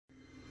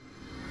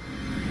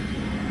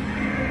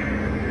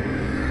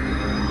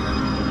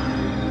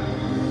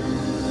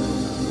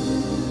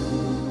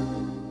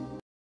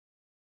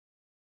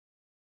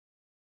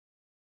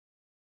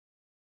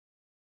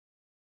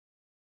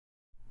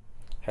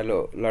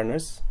Hello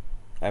learners,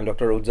 I am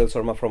Dr. Uzzal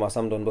Sharma from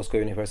Assam Don Bosco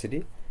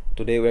University.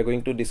 Today we are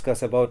going to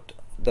discuss about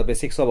the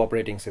basics of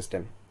operating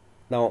system.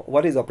 Now,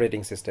 what is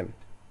operating system?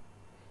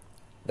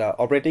 The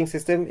operating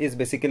system is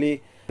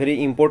basically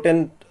very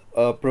important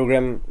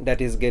program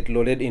that is get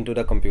loaded into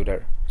the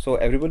computer. So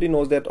everybody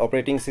knows that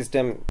operating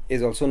system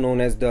is also known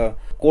as the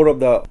core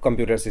of the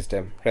computer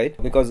system, right?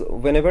 Because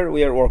whenever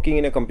we are working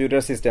in a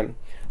computer system,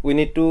 we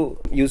need to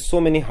use so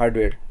many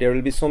hardware. There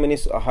will be so many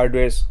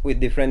hardwares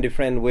with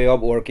different way of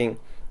working.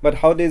 But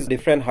how these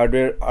different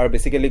hardware are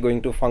basically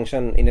going to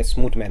function in a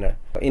smooth manner?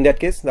 In that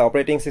case, the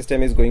operating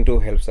system is going to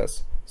help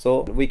us.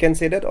 So we can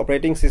say that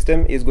operating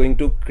system is going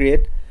to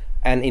create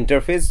an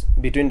interface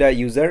between the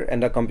user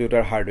and the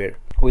computer hardware.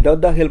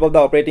 Without the help of the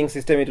operating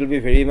system, it will be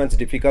very much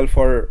difficult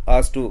for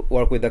us to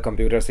work with the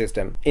computer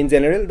system. In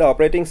general, the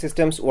operating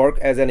systems work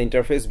as an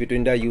interface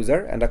between the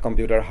user and the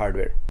computer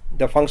hardware.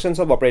 The functions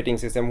of operating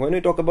system. When we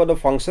talk about the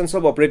functions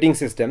of operating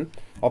system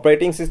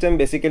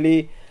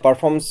basically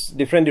performs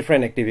different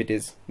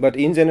activities. But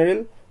in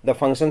general, the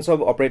functions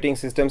of operating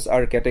systems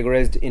are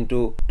categorized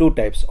into two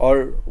types,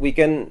 or we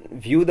can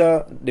view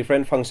the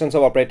different functions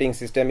of operating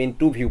system in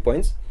two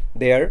viewpoints.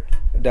 They are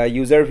the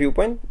user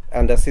viewpoint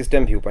and the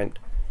system viewpoint.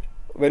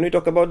 When we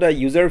talk about the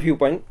user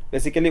viewpoint,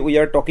 basically we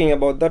are talking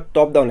about the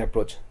top-down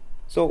approach.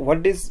 So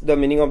what is the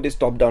meaning of this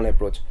top-down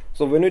approach?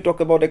 So when we talk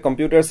about a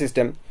computer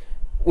system,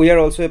 we are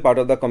also a part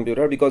of the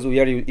computer because we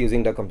are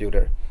using the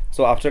computer.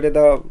 So after that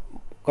the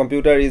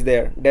computer is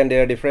there, then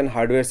there are different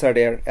hardwares are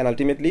there, and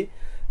ultimately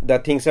the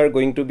things are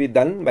going to be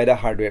done by the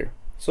hardware.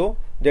 So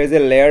there is a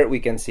layer we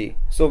can see.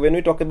 So when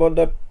we talk about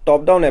the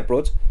top-down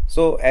approach,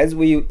 so as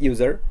we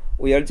user,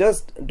 we are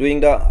just doing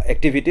the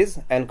activities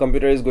and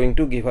computer is going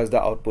to give us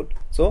the output.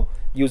 So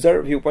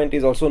user viewpoint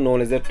is also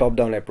known as a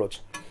top-down approach.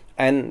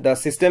 And the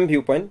system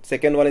viewpoint,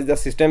 second one is the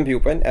system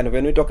viewpoint. And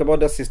when we talk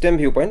about the system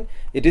viewpoint,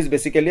 it is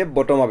basically a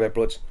bottom-up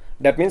approach.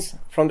 That means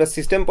from the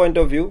system point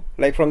of view,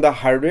 like from the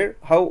hardware,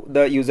 how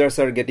the users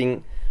are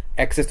getting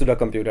access to the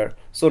computer.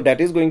 So that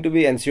is going to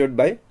be ensured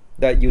by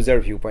the user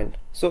viewpoint.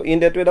 So in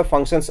that way, the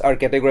functions are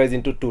categorized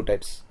into two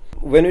types.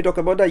 When we talk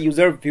about the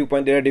user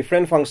viewpoint, there are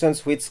different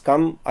functions which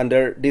come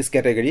under this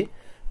category.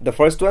 The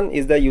first one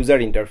is the user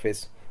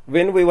interface.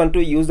 When we want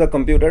to use the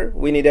computer,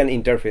 we need an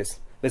interface.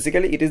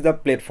 Basically, it is the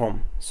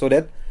platform so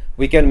that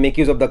we can make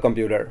use of the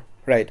computer,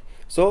 right?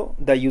 So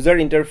the user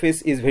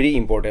interface is very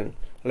important.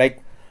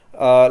 Like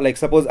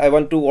suppose I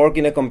want to work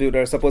in a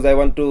computer, suppose I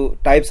want to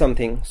type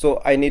something,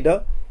 so I need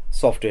a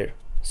software.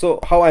 So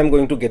how I'm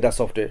going to get the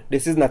software?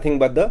 This is nothing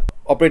but the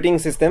operating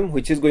system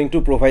which is going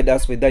to provide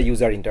us with the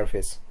user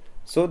interface.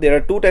 So there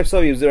are two types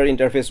of user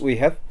interface we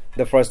have.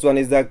 The first one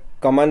is the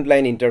command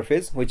line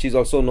interface, which is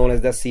also known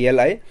as the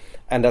CLI,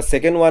 and the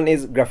second one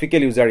is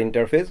graphical user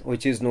interface,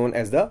 which is known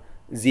as the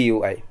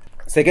GUI.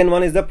 Second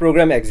one is the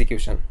program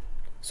execution.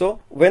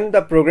 So when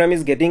the program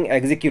is getting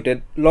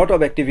executed, lot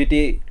of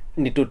activity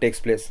need to take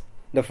place.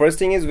 The first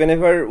thing is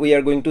whenever we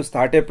are going to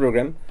start a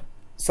program,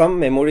 some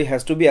memory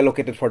has to be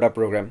allocated for the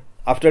program.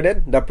 After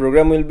that, the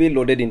program will be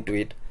loaded into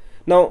it.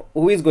 Now,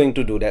 who is going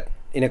to do that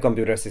in a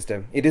computer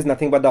system? It is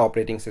nothing but the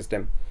operating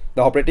system.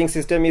 The operating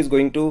system is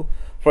going to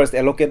first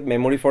allocate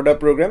memory for the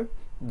program,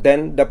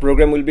 then the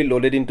program will be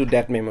loaded into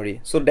that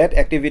memory. So that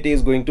activity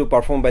is going to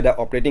perform by the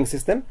operating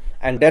system,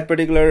 and that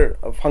particular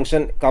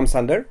function comes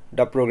under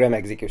the program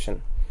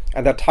execution.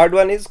 And the third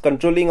one is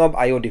controlling of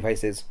IO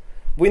devices.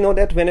 We know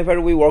that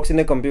whenever we work in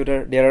a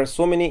computer, there are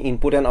so many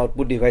input and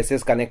output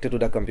devices connected to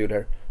the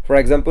computer. For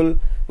example,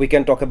 we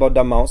can talk about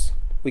the mouse,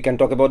 we can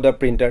talk about the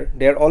printer.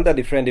 They are all the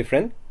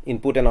different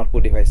input and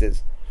output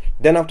devices.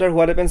 Then after,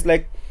 what happens,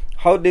 like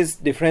how these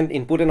different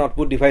input and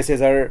output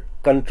devices are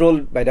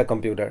controlled by the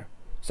computer.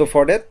 So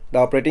for that, the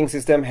operating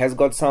system has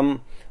got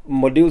some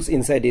modules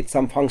inside it,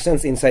 some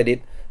functions inside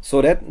it,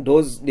 so that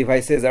those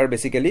devices are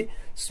basically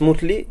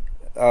smoothly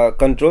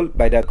controlled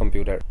by the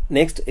computer.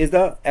 Next is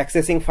the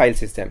accessing file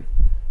system.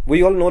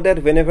 We all know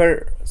that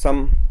whenever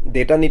some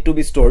data need to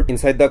be stored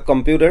inside the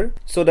computer,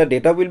 so the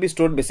data will be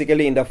stored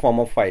basically in the form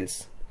of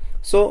files.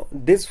 So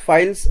these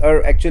files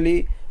are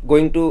actually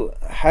going to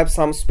have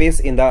some space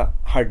in the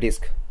hard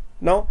disk.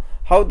 Now,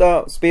 how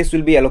the space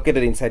will be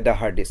allocated inside the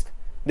hard disk?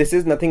 This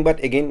is nothing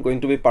but again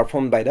going to be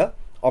performed by the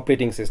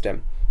operating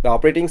system. The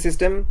operating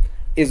system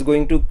is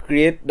going to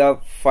create the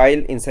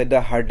file inside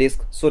the hard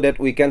disk so that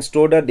we can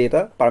store the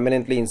data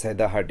permanently inside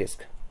the hard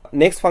disk.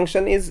 Next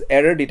function is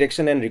error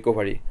detection and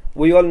recovery.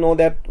 We all know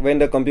that when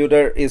the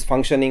computer is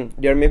functioning,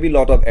 there may be a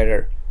lot of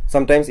error.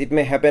 Sometimes it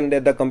may happen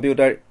that the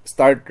computer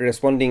start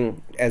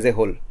responding as a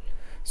whole.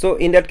 So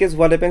in that case,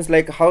 what happens,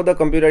 like how the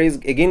computer is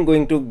again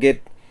going to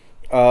get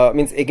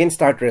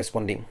start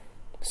responding.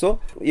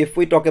 So if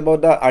we talk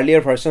about the earlier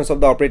versions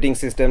of the operating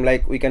system,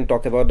 like we can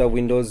talk about the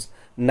Windows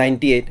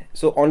 98.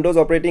 So on those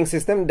operating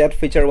system, that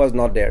feature was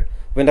not there.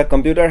 When the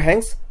computer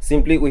hangs,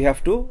 simply we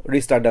have to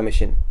restart the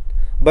machine.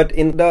 But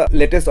in the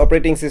latest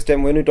operating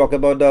system, when we talk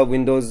about the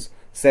Windows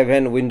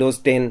 7, Windows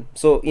 10,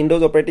 so in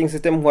those operating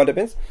system, what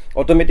happens?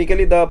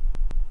 Automatically the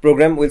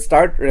program will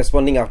start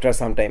responding after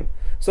some time.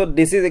 So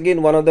this is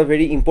again one of the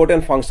very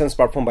important functions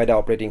performed by the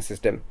operating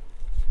system.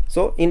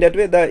 So in that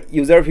way, the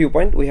user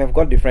viewpoint, we have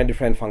got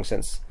different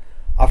functions.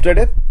 After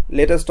that,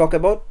 let us talk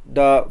about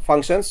the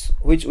functions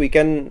which we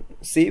can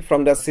see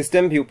from the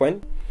system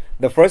viewpoint.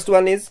 The first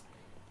one is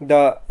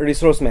the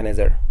resource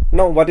manager.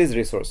 Now, what is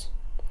resource?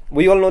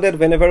 We all know that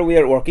whenever we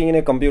are working in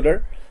a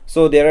computer,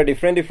 so there are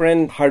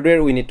different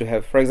hardware we need to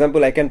have. For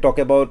example, I can talk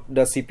about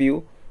the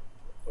CPU.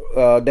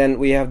 Then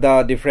we have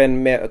the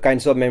different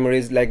kinds of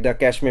memories like the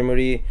cache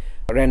memory,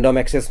 random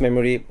access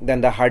memory,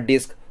 then the hard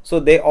disk. So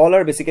they all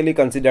are basically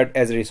considered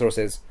as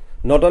resources.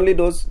 Not only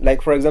those,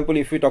 like for example,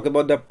 if we talk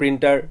about the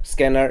printer,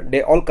 scanner,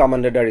 they all come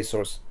under the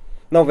resource.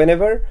 Now,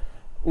 whenever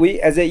we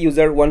as a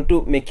user want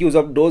to make use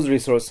of those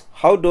resources,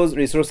 how those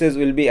resources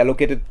will be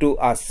allocated to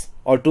us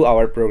or to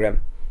our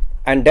program,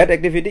 and that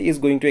activity is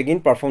going to again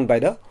performed by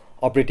the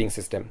operating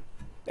system,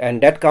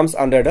 and that comes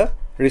under the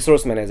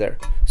resource manager.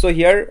 So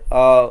here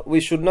we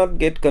should not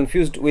get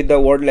confused with the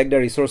word like the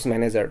resource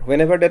manager.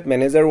 Whenever that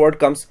manager word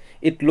comes,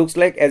 it looks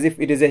like as if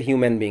it is a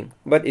human being,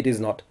 but it is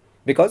not,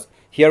 because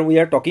here we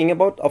are talking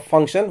about a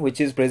function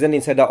which is present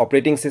inside the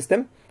operating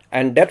system,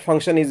 and that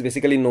function is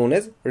basically known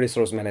as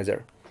resource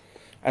manager.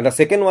 And the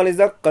second one is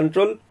the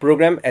control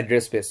program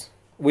address space.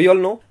 We all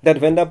know that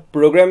when the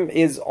program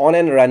is on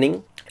and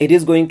running, it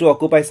is going to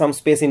occupy some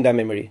space in the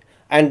memory,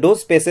 and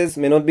those spaces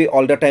may not be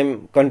all the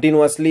time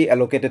continuously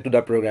allocated to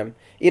the program.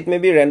 It may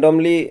be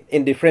randomly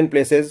in different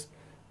places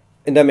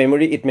in the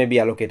memory it may be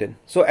allocated.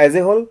 So as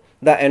a whole,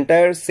 the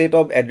entire set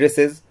of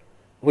addresses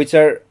which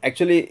are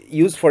actually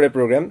used for a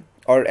program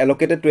or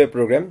allocated to a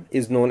program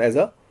is known as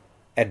a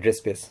address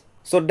space.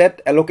 So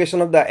that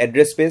allocation of the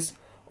address space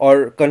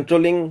or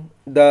controlling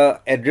the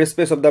address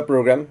space of the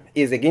program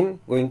is again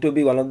going to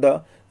be one of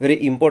the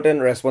very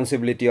important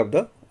responsibility of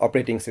the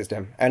operating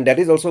system, and that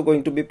is also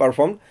going to be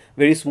performed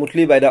very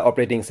smoothly by the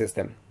operating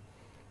system.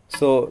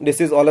 So this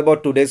is all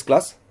about today's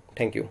class.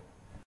 Thank you.